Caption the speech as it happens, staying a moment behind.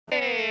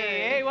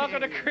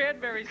welcome to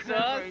Cranberry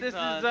Sauce. This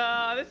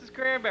is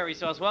Cranberry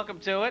Sauce. Welcome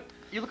to it.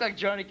 You look like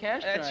Johnny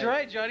Cash tonight. That's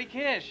right, Johnny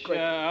Cash.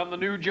 I'm the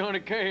new Johnny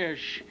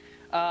Cash.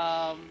 Do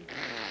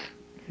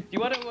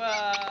you want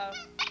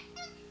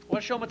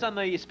to show them what's on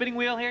the spinning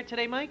wheel here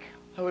today, Mike?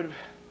 I would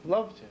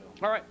love to.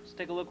 All right, let's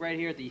take a look right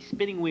here at the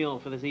spinning wheel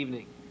for this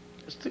evening.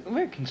 It's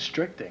very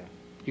constricting.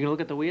 You gonna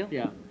look at the wheel?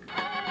 Yeah.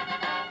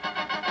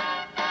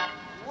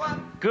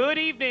 Good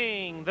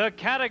evening. The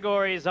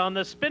categories on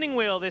the spinning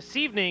wheel this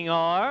evening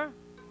are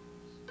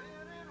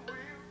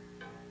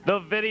the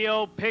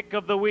video pick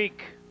of the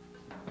week,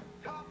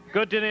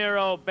 Good De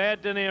Niro,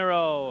 Bad De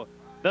Niro,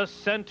 The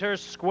Center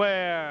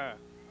Square,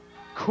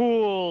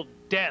 Cool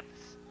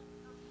Deaths,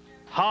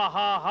 Ha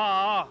Ha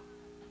Ha,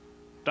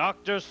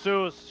 Dr.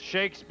 Seuss,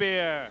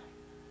 Shakespeare,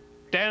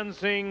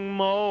 Dancing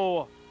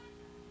Moe,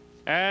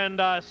 and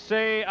I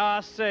Say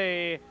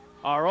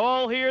are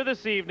all here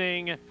this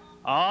evening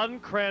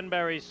on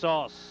Cranberry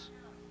Sauce.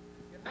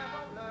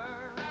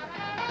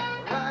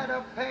 Ride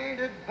a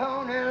painted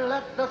pony,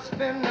 let the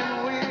spinning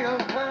wheel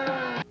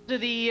turn. To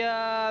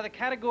the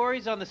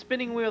categories on the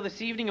spinning wheel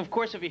this evening. Of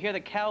course, if you hear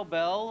the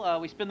cowbell,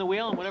 we spin the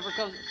wheel and whatever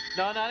comes.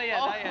 No, not yet,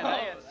 not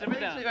yet. Simmer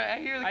down. I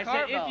hear the I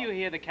said if you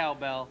hear the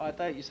cowbell. Oh, I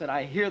thought you said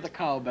I hear the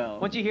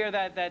cowbell. Once you hear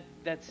that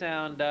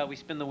sound, we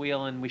spin the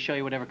wheel and we show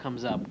you whatever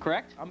comes up.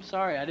 Correct? I'm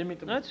sorry, I didn't mean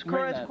to. That's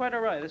correct. That's quite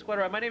all right. That's quite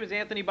all right. My name is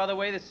Anthony, by the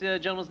way. This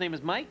gentleman's name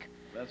is Mike.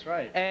 That's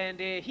right. And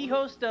he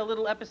hosts a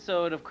little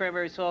episode of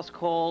Cranberry Sauce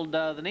called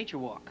The Nature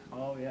Walk.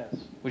 Oh, yes.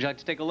 Would you like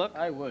to take a look?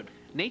 I would.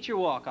 Nature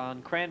Walk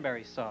on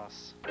Cranberry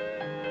Sauce.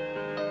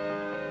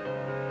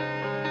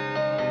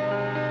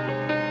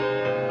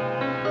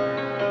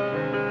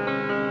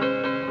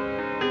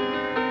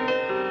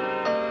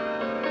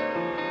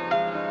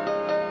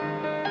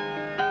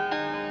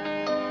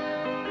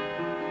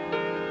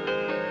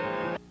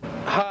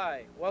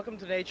 Hi, welcome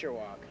to Nature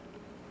Walk.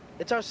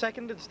 It's our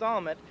second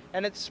installment,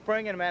 and it's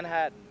spring in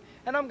Manhattan.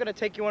 And I'm going to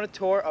take you on a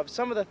tour of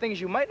some of the things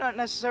you might not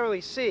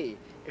necessarily see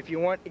if you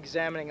weren't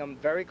examining them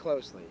very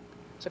closely.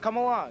 So come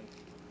along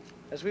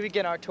as we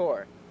begin our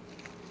tour.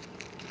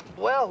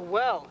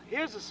 Well,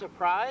 here's a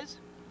surprise.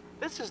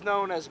 This is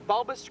known as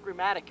Bulbus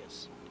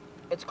squamaticus.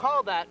 It's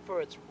called that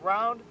for its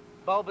round,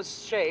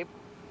 bulbous shape,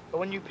 but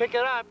when you pick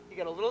it up, you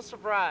get a little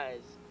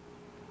surprise.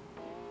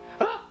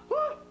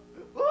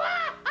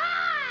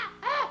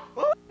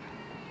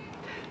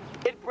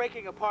 It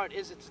breaking apart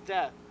is its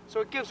death,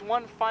 so it gives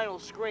one final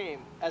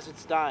scream as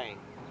it's dying.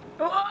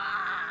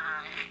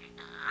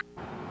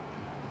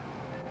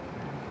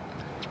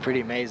 It's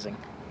pretty amazing.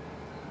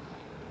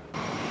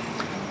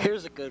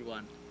 Here's a good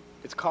one.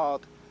 It's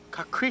called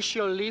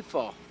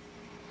Capriciolifo.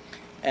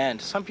 And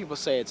some people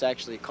say it's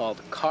actually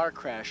called car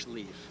crash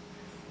leaf.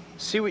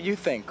 See what you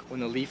think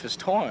when the leaf is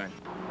torn.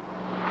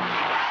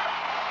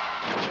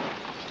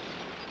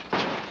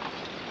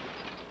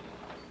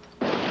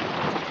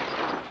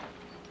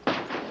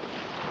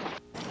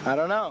 I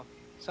don't know.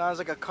 Sounds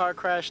like a car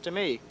crash to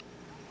me.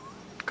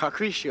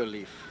 Capriccio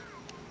leaf.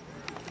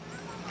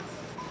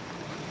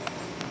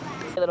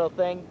 Little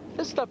thing.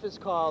 This stuff is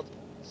called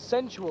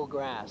sensual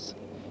grass.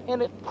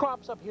 And it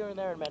crops up here and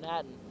there in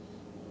Manhattan.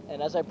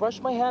 And as I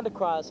brush my hand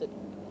across it,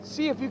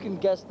 see if you can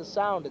guess the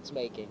sound it's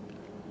making.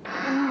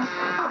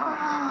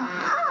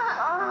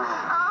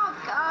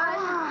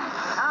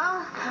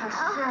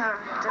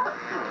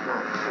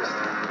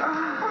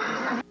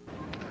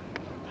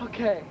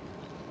 Okay.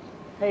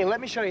 Hey,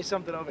 let me show you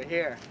something over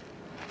here.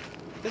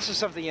 This is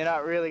something you're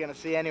not really going to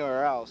see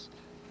anywhere else.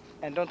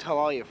 And don't tell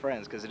all your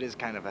friends, because it is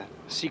kind of a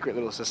secret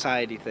little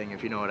society thing,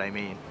 if you know what I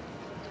mean.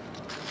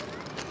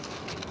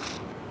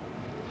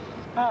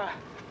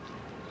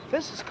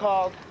 This is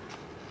called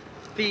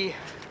the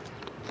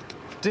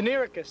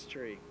Dinericus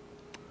tree.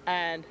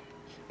 And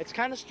it's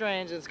kind of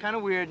strange, it's kind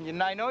of weird,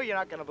 and I know you're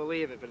not going to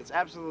believe it, but it's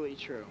absolutely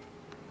true.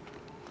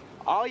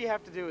 All you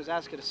have to do is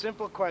ask it a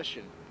simple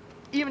question.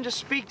 Even just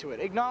speak to it,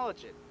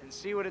 acknowledge it, and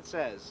see what it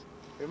says.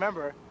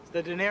 Remember, it's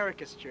the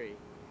Dinericus tree.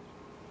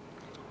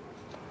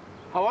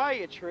 How are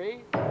you,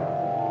 tree?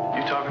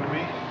 You talking to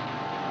me?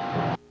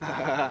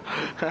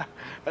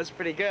 That's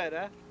pretty good,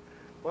 huh?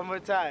 One more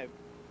time.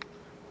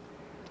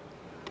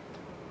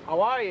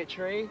 How are you,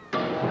 tree?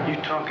 You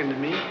talking to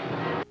me?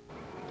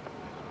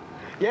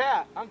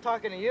 Yeah, I'm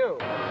talking to you.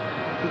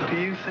 Who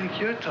do you think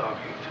you're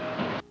talking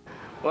to?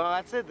 Well,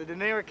 that's it, the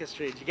Dinericus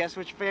tree. Did you guess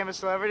which famous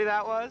celebrity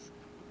that was?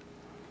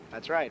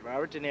 That's right,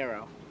 Robert De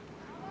Niro.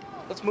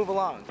 Let's move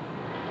along.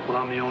 Well,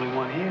 I'm the only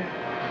one here.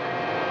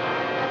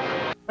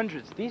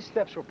 Hundreds. These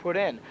steps were put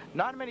in.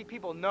 Not many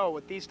people know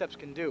what these steps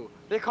can do.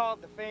 They call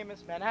it the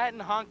famous Manhattan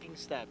honking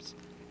steps.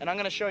 And I'm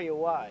going to show you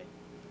why.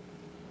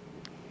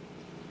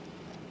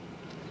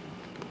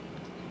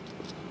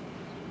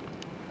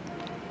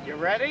 You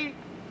ready?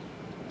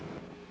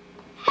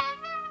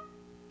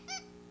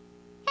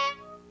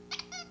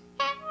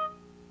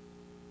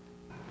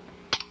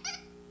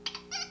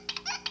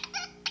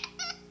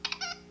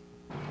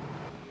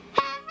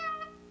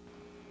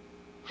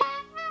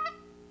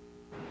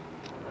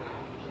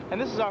 And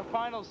this is our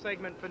final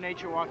segment for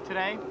Nature Walk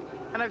today.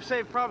 And I've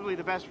saved probably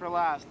the best for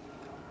last.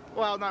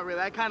 Well, not really.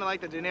 I kind of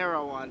like the De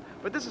Niro one.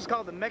 But this is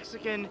called the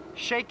Mexican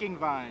shaking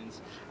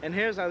vines. And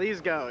here's how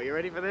these go. You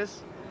ready for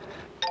this?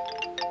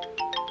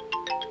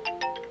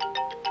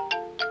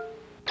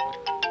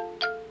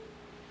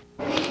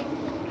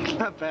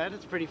 Not bad.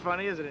 It's pretty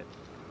funny, isn't it?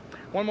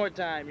 One more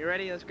time. You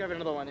ready? Let's grab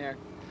another one here.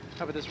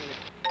 How about this one?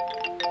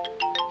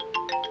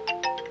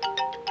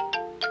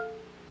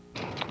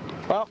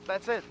 Well,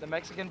 that's it. The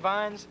Mexican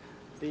vines,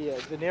 the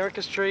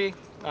Nericus tree.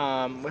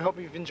 We hope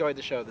you've enjoyed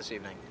the show this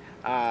evening.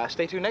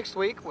 Stay tuned next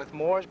week with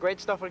more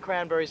great stuff with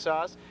cranberry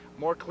sauce,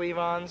 more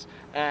Cleavons,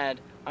 and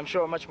I'm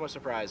sure much more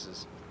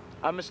surprises.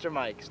 I'm Mr.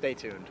 Mike. Stay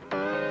tuned.